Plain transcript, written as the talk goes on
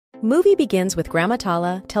Movie begins with Grandma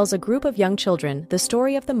Tala tells a group of young children the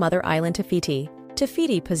story of the mother island Te Fiti. Te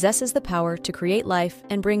Fiti possesses the power to create life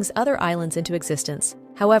and brings other islands into existence.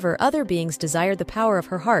 However, other beings desired the power of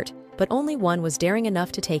her heart, but only one was daring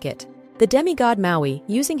enough to take it. The demigod Maui,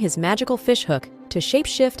 using his magical fish hook to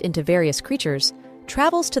shapeshift into various creatures,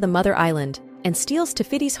 travels to the mother island and steals Te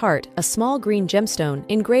Fiti's heart, a small green gemstone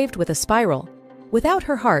engraved with a spiral. Without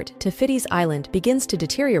her heart, Te Fiti's island begins to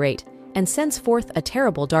deteriorate and sends forth a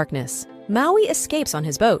terrible darkness. Maui escapes on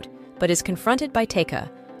his boat, but is confronted by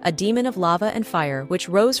Teka, a demon of lava and fire which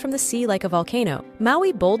rose from the sea like a volcano.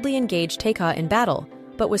 Maui boldly engaged Teka in battle,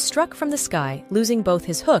 but was struck from the sky, losing both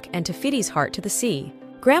his hook and Te Fiti's heart to the sea.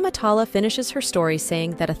 Grandma Tala finishes her story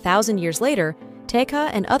saying that 1,000 years later, Teka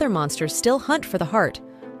and other monsters still hunt for the heart,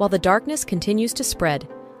 while the darkness continues to spread,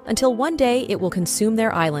 until one day it will consume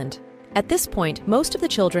their island. At this point, most of the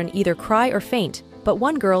children either cry or faint, but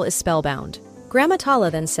one girl is spellbound. Grandma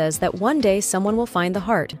Tala then says that one day someone will find the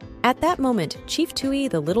heart. At that moment, Chief Tui,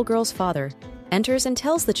 the little girl's father, enters and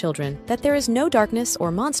tells the children that there is no darkness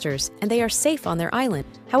or monsters and they are safe on their island.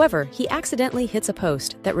 However, he accidentally hits a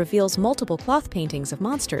post that reveals multiple cloth paintings of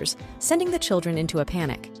monsters, sending the children into a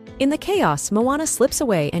panic. In the chaos, Moana slips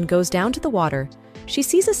away and goes down to the water. She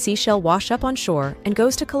sees a seashell wash up on shore and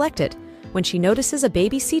goes to collect it, when she notices a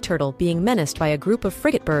baby sea turtle being menaced by a group of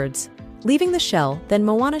frigate birds. Leaving the shell, then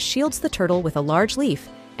Moana shields the turtle with a large leaf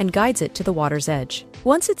and guides it to the water's edge.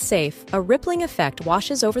 Once it's safe, a rippling effect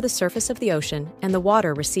washes over the surface of the ocean and the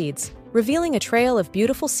water recedes, revealing a trail of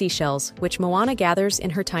beautiful seashells which Moana gathers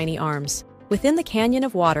in her tiny arms. Within the canyon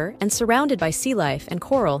of water and surrounded by sea life and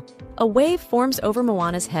coral, a wave forms over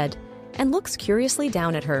Moana's head and looks curiously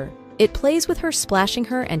down at her. It plays with her, splashing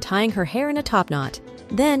her and tying her hair in a topknot.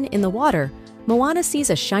 Then, in the water, Moana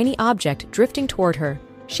sees a shiny object drifting toward her.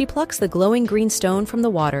 She plucks the glowing green stone from the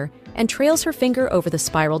water and trails her finger over the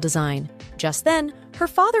spiral design. Just then, her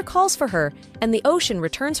father calls for her, and the ocean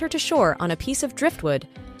returns her to shore on a piece of driftwood.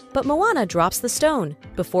 But Moana drops the stone.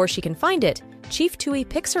 Before she can find it, Chief Tui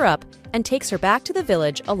picks her up and takes her back to the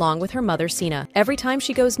village along with her mother Sina. Every time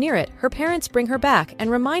she goes near it, her parents bring her back and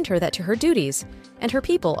remind her that to her duties, and her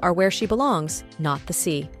people are where she belongs, not the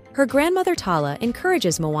sea. Her grandmother Tala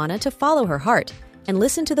encourages Moana to follow her heart and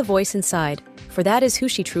listen to the voice inside, for that is who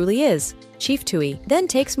she truly is. Chief Tui then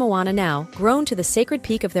takes Moana, now grown to the sacred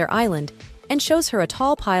peak of their island, and shows her a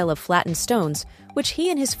tall pile of flattened stones, which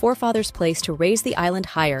he and his forefathers placed to raise the island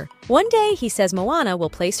higher. One day, he says Moana will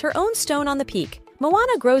place her own stone on the peak.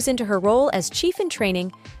 Moana grows into her role as chief in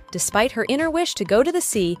training, despite her inner wish to go to the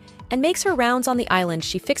sea, and makes her rounds on the island.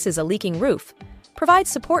 She fixes a leaking roof,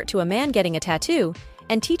 provides support to a man getting a tattoo,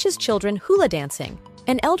 and teaches children hula dancing.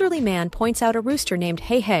 An elderly man points out a rooster named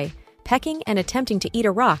Hey Hey, pecking and attempting to eat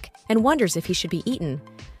a rock, and wonders if he should be eaten.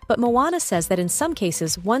 But Moana says that in some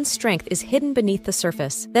cases, one's strength is hidden beneath the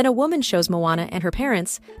surface. Then a woman shows Moana and her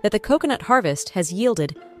parents that the coconut harvest has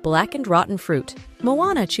yielded black and rotten fruit.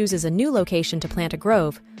 Moana chooses a new location to plant a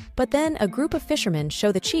grove, but then a group of fishermen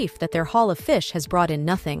show the chief that their haul of fish has brought in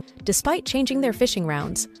nothing. Despite changing their fishing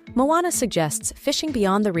rounds, Moana suggests fishing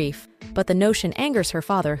beyond the reef, but the notion angers her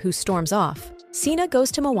father, who storms off. Sina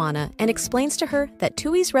goes to Moana and explains to her that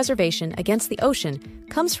Tui's reservation against the ocean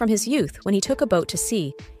comes from his youth when he took a boat to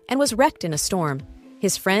sea and was wrecked in a storm.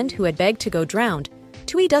 His friend, who had begged to go drowned,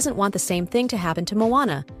 Tui doesn't want the same thing to happen to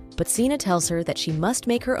Moana, but Sina tells her that she must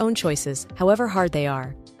make her own choices, however hard they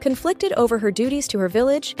are. Conflicted over her duties to her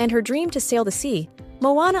village and her dream to sail the sea,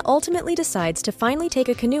 Moana ultimately decides to finally take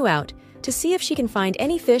a canoe out to see if she can find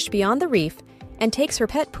any fish beyond the reef, and takes her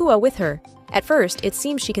pet Pua with her. At first, it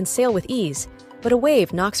seems she can sail with ease, but a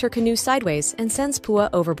wave knocks her canoe sideways and sends Pua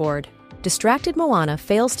overboard. Distracted Moana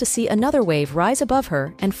fails to see another wave rise above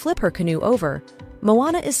her and flip her canoe over.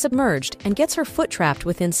 Moana is submerged and gets her foot trapped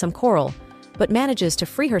within some coral, but manages to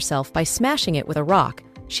free herself by smashing it with a rock.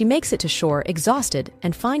 She makes it to shore exhausted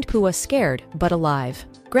and finds Pua scared but alive.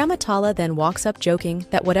 Grandma Tala then walks up joking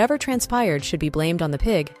that whatever transpired should be blamed on the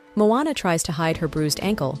pig. Moana tries to hide her bruised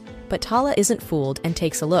ankle, but Tala isn't fooled and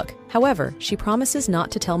takes a look. However, she promises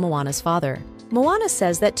not to tell Moana's father. Moana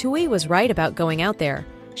says that Tui was right about going out there.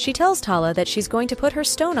 She tells Tala that she's going to put her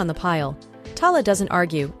stone on the pile. Tala doesn't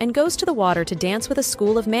argue and goes to the water to dance with a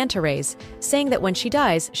school of manta rays, saying that when she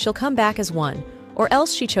dies, she'll come back as one, or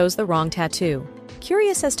else she chose the wrong tattoo.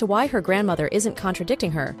 Curious as to why her grandmother isn't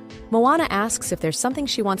contradicting her, Moana asks if there's something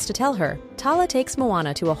she wants to tell her. Tala takes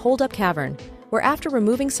Moana to a hold-up cavern, where after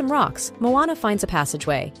removing some rocks, Moana finds a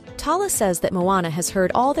passageway. Tala says that Moana has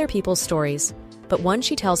heard all their people's stories, but one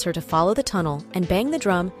she tells her to follow the tunnel and bang the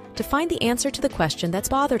drum to find the answer to the question that's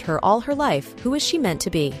bothered her all her life: who is she meant to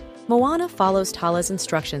be? Moana follows Tala's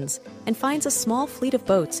instructions and finds a small fleet of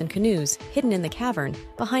boats and canoes hidden in the cavern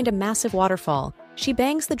behind a massive waterfall. She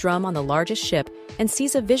bangs the drum on the largest ship and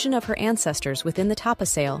sees a vision of her ancestors within the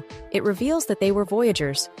topsail. It reveals that they were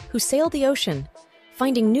voyagers who sailed the ocean,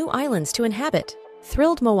 finding new islands to inhabit.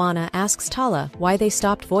 Thrilled, Moana asks Tala why they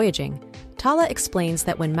stopped voyaging. Tala explains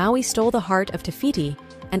that when Maui stole the heart of Te Fiti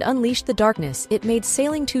and unleashed the darkness, it made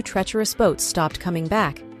sailing 2 treacherous boats stopped coming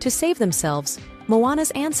back. To save themselves,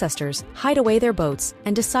 Moana's ancestors hide away their boats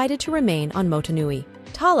and decided to remain on Motunui.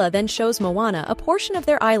 Tala then shows Moana a portion of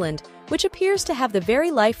their island, which appears to have the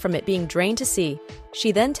very life from it being drained to sea.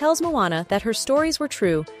 She then tells Moana that her stories were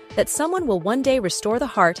true, that someone will one day restore the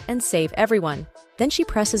heart and save everyone. Then she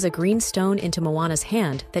presses a green stone into Moana's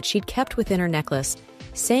hand that she'd kept within her necklace,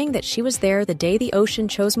 saying that she was there the day the ocean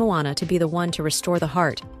chose Moana to be the one to restore the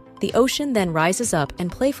heart. The ocean then rises up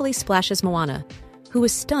and playfully splashes Moana, who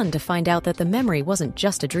was stunned to find out that the memory wasn't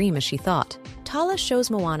just a dream as she thought. Tala shows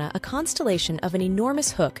Moana a constellation of an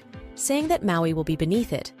enormous hook, saying that Maui will be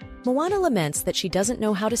beneath it. Moana laments that she doesn't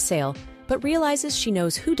know how to sail, but realizes she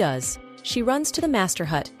knows who does. She runs to the master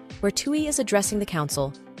hut, where Tui is addressing the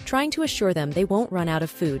council, trying to assure them they won't run out of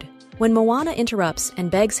food. When Moana interrupts and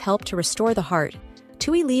begs help to restore the heart,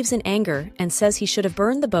 Tui leaves in anger and says he should have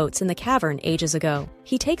burned the boats in the cavern ages ago.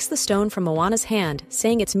 He takes the stone from Moana's hand,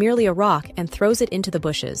 saying it's merely a rock, and throws it into the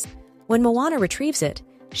bushes. When Moana retrieves it,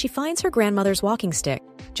 she finds her grandmother's walking stick.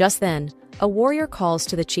 Just then, a warrior calls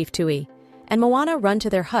to the chief Tui, and Moana run to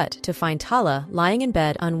their hut to find Tala lying in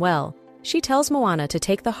bed unwell. She tells Moana to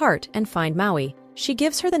take the heart and find Maui. She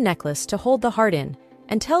gives her the necklace to hold the heart in,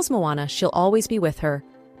 and tells Moana she'll always be with her.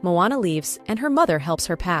 Moana leaves, and her mother helps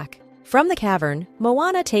her pack. From the cavern,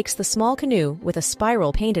 Moana takes the small canoe with a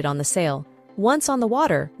spiral painted on the sail. Once on the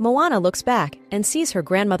water, Moana looks back and sees her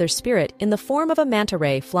grandmother's spirit in the form of a manta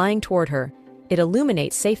ray flying toward her. It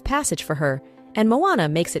illuminates safe passage for her, and Moana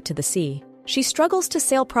makes it to the sea. She struggles to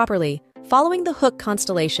sail properly, following the hook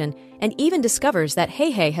constellation, and even discovers that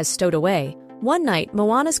Heihei has stowed away. One night,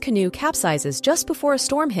 Moana's canoe capsizes just before a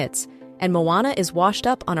storm hits, and Moana is washed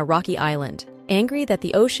up on a rocky island. Angry that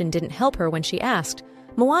the ocean didn't help her when she asked,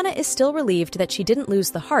 Moana is still relieved that she didn't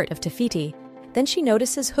lose the heart of Te Fiti. Then she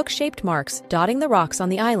notices hook-shaped marks dotting the rocks on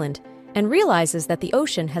the island, and realizes that the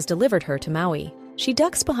ocean has delivered her to Maui. She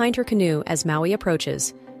ducks behind her canoe as Maui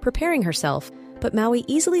approaches, preparing herself, but Maui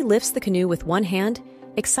easily lifts the canoe with one hand.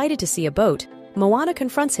 Excited to see a boat, Moana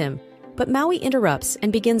confronts him, but Maui interrupts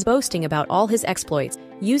and begins boasting about all his exploits,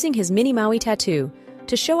 using his mini Maui tattoo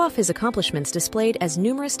to show off his accomplishments displayed as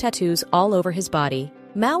numerous tattoos all over his body.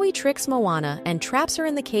 Maui tricks Moana and traps her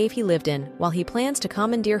in the cave he lived in while he plans to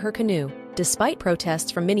commandeer her canoe. Despite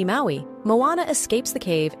protests from Mini Maui, Moana escapes the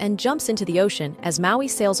cave and jumps into the ocean as Maui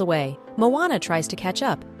sails away. Moana tries to catch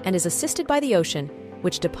up and is assisted by the ocean,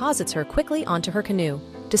 which deposits her quickly onto her canoe.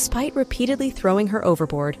 Despite repeatedly throwing her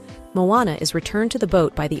overboard, Moana is returned to the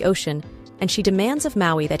boat by the ocean, and she demands of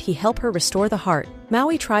Maui that he help her restore the heart.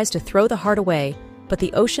 Maui tries to throw the heart away, but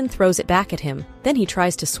the ocean throws it back at him. Then he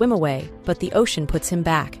tries to swim away, but the ocean puts him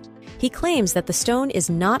back. He claims that the stone is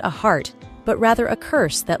not a heart, but rather a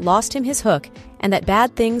curse that lost him his hook, and that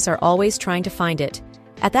bad things are always trying to find it.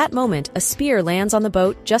 At that moment, a spear lands on the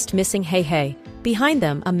boat, just missing Heihei. Behind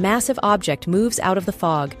them, a massive object moves out of the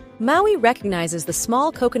fog. Maui recognizes the small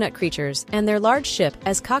coconut creatures and their large ship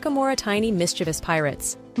as Kakamora tiny mischievous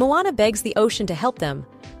pirates. Moana begs the ocean to help them,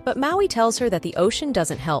 but Maui tells her that the ocean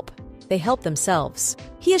doesn't help. They help themselves.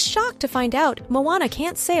 He is shocked to find out Moana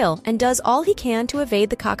can't sail and does all he can to evade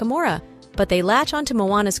the Kakamora, but they latch onto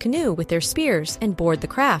Moana's canoe with their spears and board the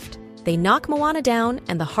craft. They knock Moana down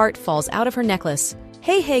and the heart falls out of her necklace.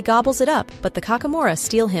 Heihei gobbles it up, but the Kakamora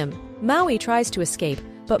steal him. Maui tries to escape,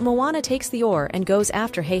 but Moana takes the oar and goes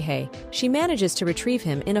after Heihei. She manages to retrieve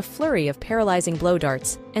him in a flurry of paralyzing blow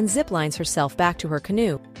darts and ziplines herself back to her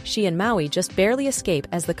canoe. She and Maui just barely escape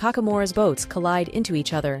as the Kakamora's boats collide into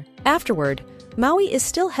each other. Afterward, Maui is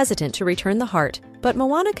still hesitant to return the heart, but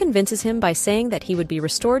Moana convinces him by saying that he would be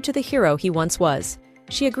restored to the hero he once was.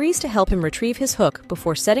 She agrees to help him retrieve his hook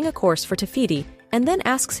before setting a course for Te Fiti, and then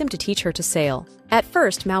asks him to teach her to sail. At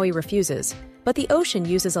first, Maui refuses, but the ocean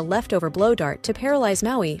uses a leftover blow dart to paralyze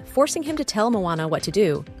Maui, forcing him to tell Moana what to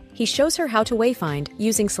do. He shows her how to wayfind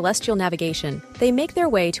using celestial navigation. They make their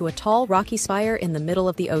way to a tall, rocky spire in the middle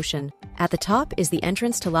of the ocean. At the top is the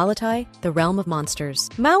entrance to Lalatai, the realm of monsters.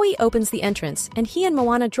 Maui opens the entrance, and he and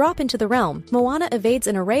Moana drop into the realm. Moana evades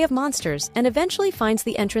an array of monsters and eventually finds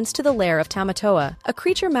the entrance to the lair of Tamatoa, a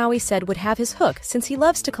creature Maui said would have his hook since he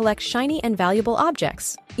loves to collect shiny and valuable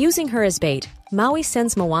objects. Using her as bait, Maui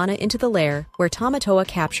sends Moana into the lair, where Tamatoa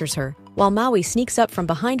captures her. While Maui sneaks up from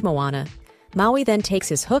behind Moana, Maui then takes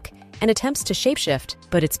his hook and attempts to shapeshift,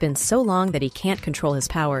 but it's been so long that he can't control his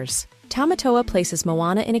powers. Tamatoa places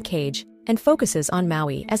Moana in a cage and focuses on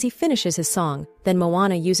Maui as he finishes his song. Then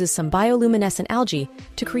Moana uses some bioluminescent algae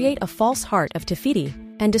to create a false heart of Te Fiti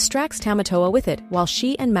and distracts Tamatoa with it while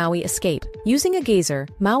she and Maui escape. Using a geyser,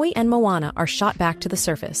 Maui and Moana are shot back to the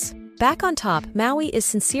surface. Back on top, Maui is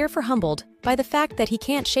sincere for humbled by the fact that he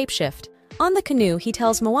can't shapeshift. On the canoe, he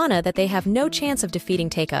tells Moana that they have no chance of defeating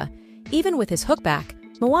Teka, even with his hook back.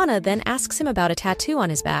 Moana then asks him about a tattoo on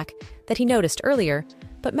his back that he noticed earlier,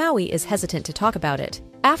 but Maui is hesitant to talk about it.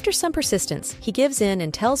 After some persistence, he gives in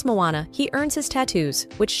and tells Moana he earns his tattoos,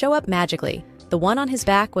 which show up magically. The one on his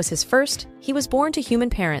back was his first. He was born to human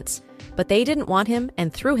parents, but they didn't want him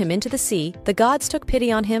and threw him into the sea. The gods took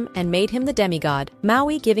pity on him and made him the demigod,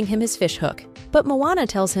 Maui giving him his fish hook. But Moana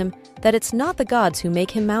tells him that it's not the gods who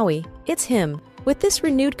make him Maui, it's him. With this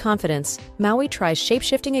renewed confidence, Maui tries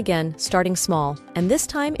shapeshifting again, starting small, and this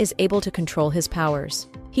time is able to control his powers.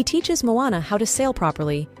 He teaches Moana how to sail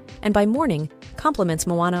properly, and by morning, compliments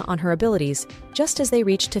Moana on her abilities just as they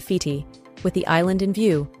reach Te Fiti. With the island in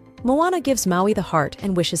view, Moana gives Maui the heart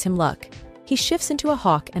and wishes him luck. He shifts into a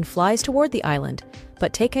hawk and flies toward the island,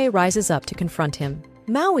 but Teka rises up to confront him.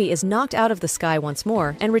 Maui is knocked out of the sky once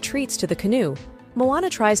more and retreats to the canoe. Moana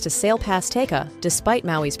tries to sail past Teka, despite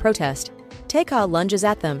Maui's protest. Teka lunges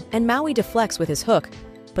at them, and Maui deflects with his hook,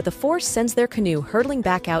 but the force sends their canoe hurtling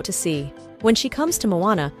back out to sea. When she comes to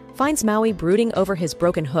Moana, finds Maui brooding over his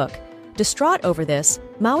broken hook. Distraught over this,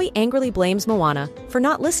 Maui angrily blames Moana for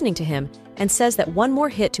not listening to him and says that one more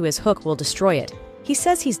hit to his hook will destroy it. He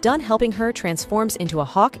says he's done helping her, transforms into a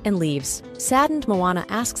hawk, and leaves. Saddened, Moana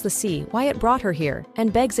asks the sea why it brought her here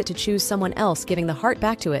and begs it to choose someone else, giving the heart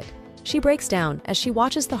back to it. She breaks down as she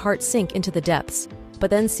watches the heart sink into the depths, but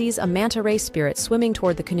then sees a manta ray spirit swimming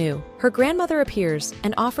toward the canoe. Her grandmother appears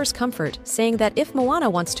and offers comfort, saying that if Moana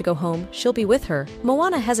wants to go home, she'll be with her.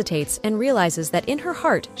 Moana hesitates and realizes that in her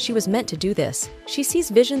heart, she was meant to do this. She sees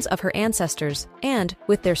visions of her ancestors and,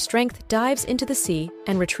 with their strength, dives into the sea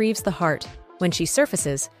and retrieves the heart. When she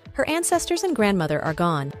surfaces, her ancestors and grandmother are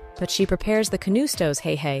gone, but she prepares the canoe stows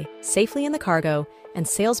Hei safely in the cargo and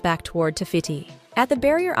sails back toward Te Fiti. At the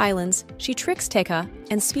barrier islands, she tricks Teka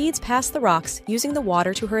and speeds past the rocks using the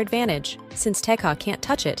water to her advantage. Since Teka can't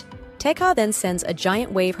touch it, Teka then sends a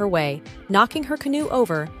giant wave her way, knocking her canoe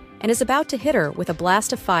over, and is about to hit her with a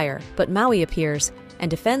blast of fire, but Maui appears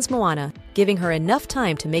and defends Moana, giving her enough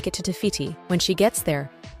time to make it to Te Fiti. When she gets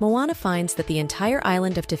there, Moana finds that the entire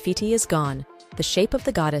island of Te Fiti is gone, the shape of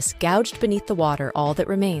the goddess gouged beneath the water all that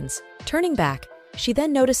remains. Turning back, she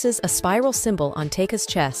then notices a spiral symbol on Teka's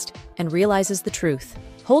chest and realizes the truth.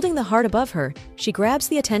 Holding the heart above her, she grabs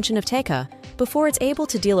the attention of Teka before it's able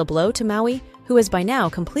to deal a blow to Maui, who has by now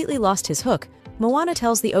completely lost his hook. Moana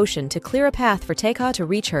tells the ocean to clear a path for Teka to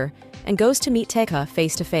reach her and goes to meet Teka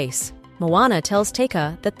face to face. Moana tells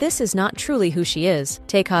Teka that this is not truly who she is.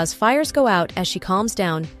 Teka's fires go out as she calms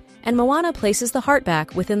down, and Moana places the heart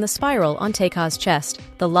back within the spiral on Teka's chest.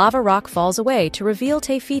 The lava rock falls away to reveal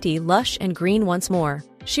Te Fiti lush and green once more.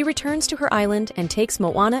 She returns to her island and takes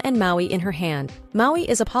Moana and Maui in her hand. Maui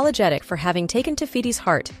is apologetic for having taken Te Fiti's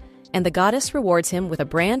heart, and the goddess rewards him with a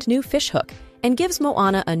brand new fish hook and gives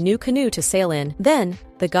Moana a new canoe to sail in. Then,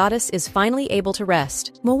 the goddess is finally able to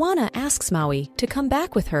rest. Moana asks Maui to come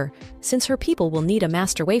back with her, since her people will need a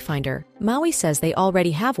master wayfinder. Maui says they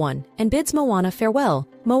already have one, and bids Moana farewell.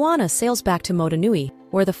 Moana sails back to Motunui,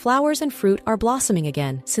 where the flowers and fruit are blossoming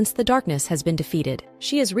again since the darkness has been defeated.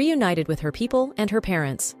 She is reunited with her people and her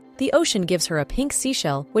parents. The ocean gives her a pink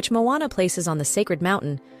seashell, which Moana places on the sacred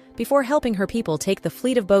mountain, before helping her people take the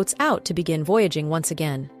fleet of boats out to begin voyaging once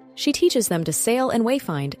again. She teaches them to sail and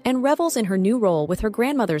wayfind, and revels in her new role with her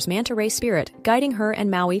grandmother's manta ray spirit guiding her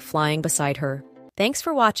and Maui flying beside her. Thanks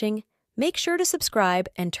for watching. Make sure to subscribe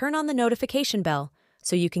and turn on the notification bell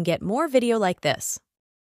so you can get more video like this.